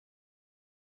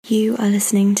You are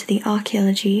listening to the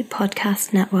Archaeology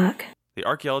Podcast Network. The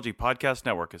Archaeology Podcast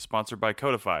Network is sponsored by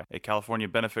Codify, a California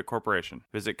benefit corporation.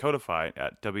 Visit Codify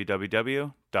at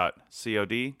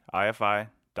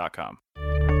www.codifi.com.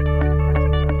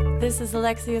 This is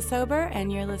Alexia Sober,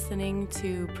 and you're listening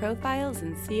to Profiles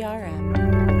in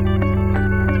CRM.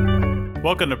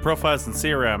 Welcome to Profiles in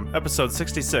CRM, episode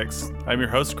 66. I'm your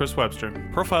host, Chris Webster.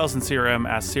 Profiles in CRM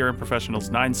asks CRM professionals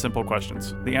 9 simple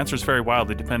questions. The answers vary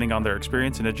wildly depending on their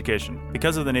experience and education.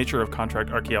 Because of the nature of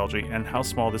contract archaeology and how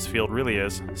small this field really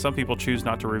is, some people choose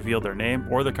not to reveal their name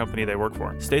or the company they work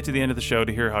for. Stay to the end of the show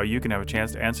to hear how you can have a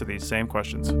chance to answer these same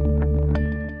questions.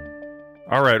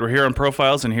 All right, we're here on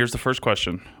Profiles, and here's the first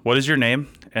question. What is your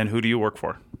name, and who do you work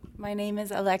for? My name is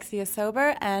Alexia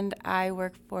Sober, and I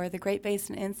work for the Great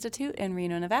Basin Institute in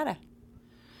Reno, Nevada.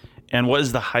 And what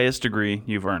is the highest degree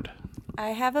you've earned? I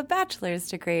have a bachelor's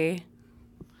degree.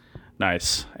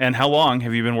 Nice. And how long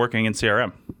have you been working in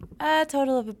CRM? A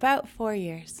total of about 4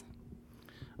 years.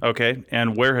 Okay,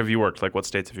 and where have you worked? Like, what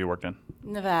states have you worked in?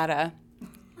 Nevada.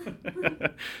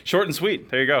 Short and sweet.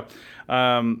 There you go.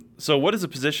 So what is the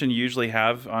position you usually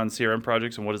have on CRM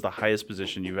projects, and what is the highest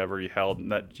position you've ever held?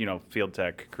 That, field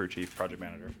tech, crew chief, project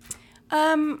manager.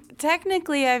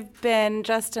 Technically, I've been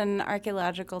just an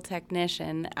archaeological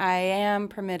technician. I am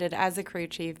permitted as a crew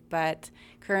chief, but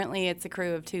currently it's a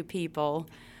crew of 2 people.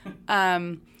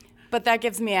 But that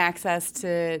gives me access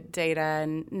to data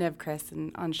and NIVCRIS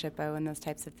and on SHPO and those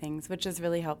types of things, which is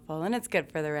really helpful, and it's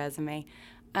good for the resume.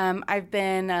 I've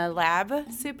been a lab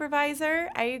supervisor.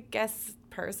 I guess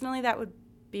personally that would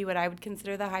be what I would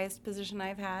consider the highest position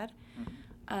I've had.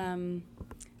 But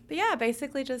yeah,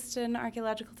 basically just an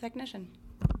archaeological technician.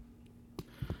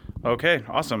 Okay,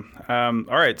 awesome. All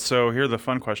right, so here are the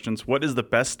fun questions. What is the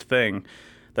best thing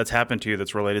that's happened to you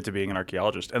that's related to being an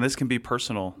archaeologist? And this can be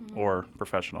personal or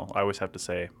professional. I always have to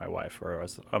say my wife, or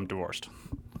I'm divorced.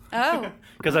 Oh.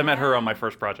 Because I met her on my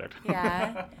first project.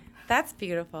 Yeah. That's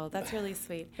beautiful. That's really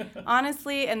sweet.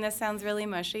 Honestly, and this sounds really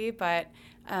mushy, but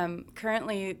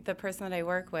currently the person that I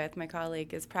work with, my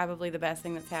colleague, is probably the best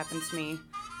thing that's happened to me.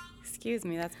 Excuse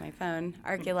me, that's my phone,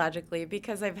 archaeologically,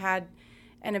 because I've had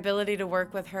an ability to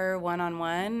work with her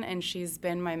one-on-one, and she's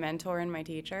been my mentor and my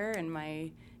teacher in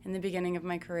the beginning of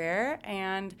my career.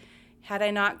 And had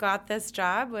I not got this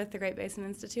job with the Great Basin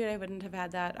Institute, I wouldn't have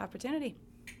had that opportunity.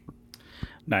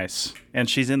 Nice. And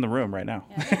she's in the room right now.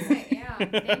 Yeah, that's right. Yeah.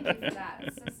 Thank you for that.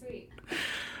 It's so sweet.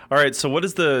 All right, so what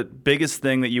is the biggest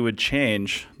thing that you would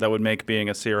change that would make being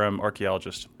a CRM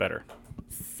archaeologist better?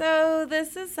 So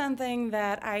this is something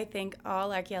that I think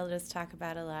all archaeologists talk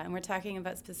about a lot, and we're talking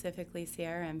about specifically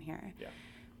CRM here. Yeah.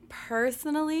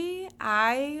 Personally,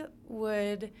 I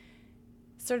would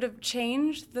sort of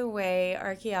change the way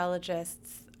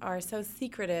archaeologists are so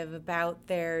secretive about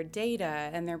their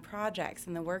data and their projects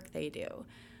and the work they do.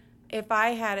 If I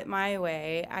had it my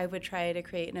way, I would try to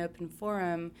create an open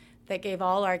forum that gave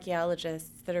all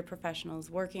archaeologists that are professionals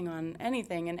working on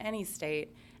anything in any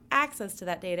state access to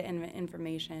that data and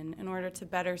information in order to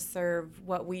better serve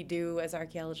what we do as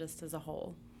archaeologists as a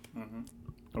whole. Mm-hmm.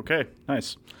 Okay,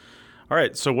 nice. All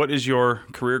right, so what is your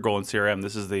career goal in CRM?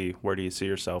 This is the where do you see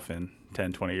yourself in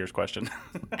 10, 20 years question.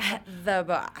 The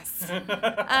boss.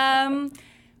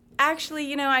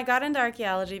 Actually, I got into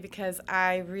archaeology because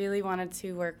I really wanted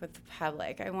to work with the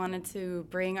public. I wanted to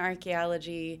bring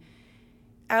archaeology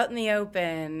out in the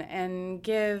open and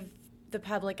give the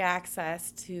public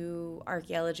access to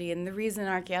archaeology. And the reason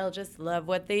archaeologists love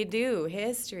what they do,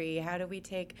 history, how do we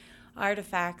take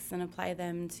artifacts and apply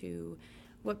them to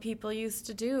what people used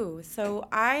to do. So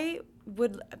I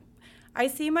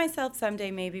see myself someday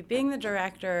maybe being the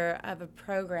director of a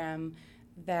program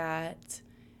that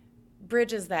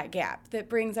bridges that gap, that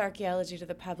brings archaeology to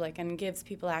the public and gives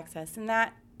people access. And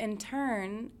that, in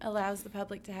turn, allows the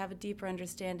public to have a deeper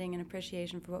understanding and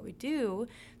appreciation for what we do,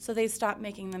 so they stop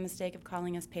making the mistake of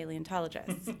calling us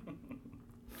paleontologists.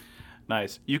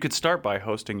 Nice. You could start by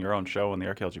hosting your own show on the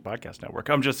Archaeology Podcast Network.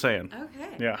 I'm just saying.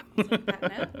 Okay. Yeah. Take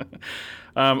that note.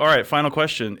 All right, final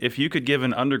question. If you could give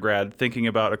an undergrad thinking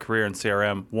about a career in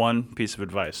CRM one piece of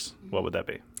advice, what would that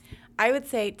be? I would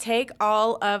say take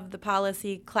all of the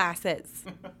policy classes.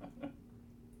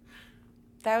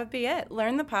 That would be it.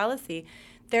 Learn the policy.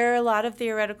 There are a lot of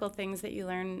theoretical things that you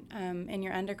learn in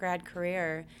your undergrad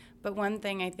career, but one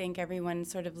thing I think everyone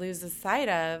sort of loses sight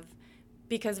of,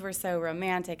 because we're so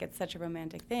romantic, it's such a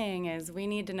romantic thing, is we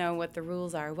need to know what the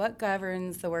rules are. What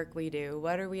governs the work we do?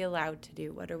 What are we allowed to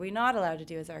do? What are we not allowed to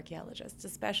do as archaeologists,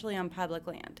 especially on public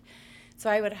land?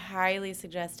 So I would highly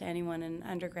suggest to anyone in an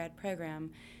undergrad program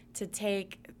to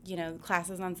take,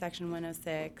 classes on Section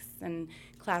 106 and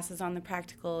classes on the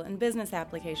practical and business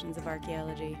applications of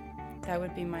archaeology. That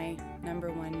would be my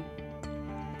number one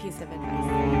piece of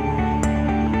advice.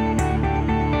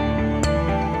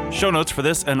 Show notes for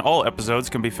this and all episodes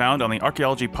can be found on the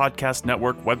Archaeology Podcast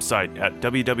Network website at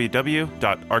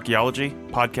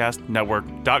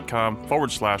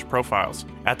www.archaeologypodcastnetwork.com/profiles.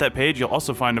 At that page, you'll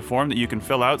also find a form that you can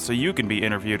fill out so you can be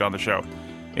interviewed on the show.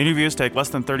 Interviews take less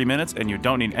than 30 minutes and you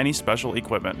don't need any special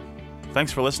equipment.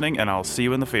 Thanks for listening, and I'll see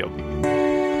you in the field.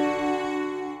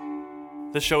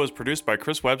 This show is produced by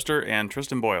Chris Webster and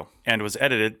Tristan Boyle, and was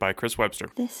edited by Chris Webster.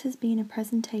 This has been a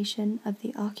presentation of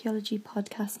the Archaeology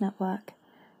Podcast Network.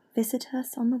 Visit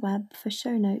us on the web for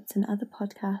show notes and other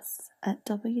podcasts at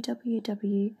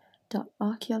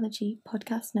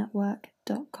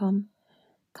www.archaeologypodcastnetwork.com.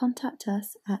 Contact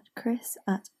us at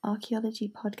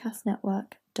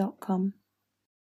chris@archaeologypodcastnetwork.com.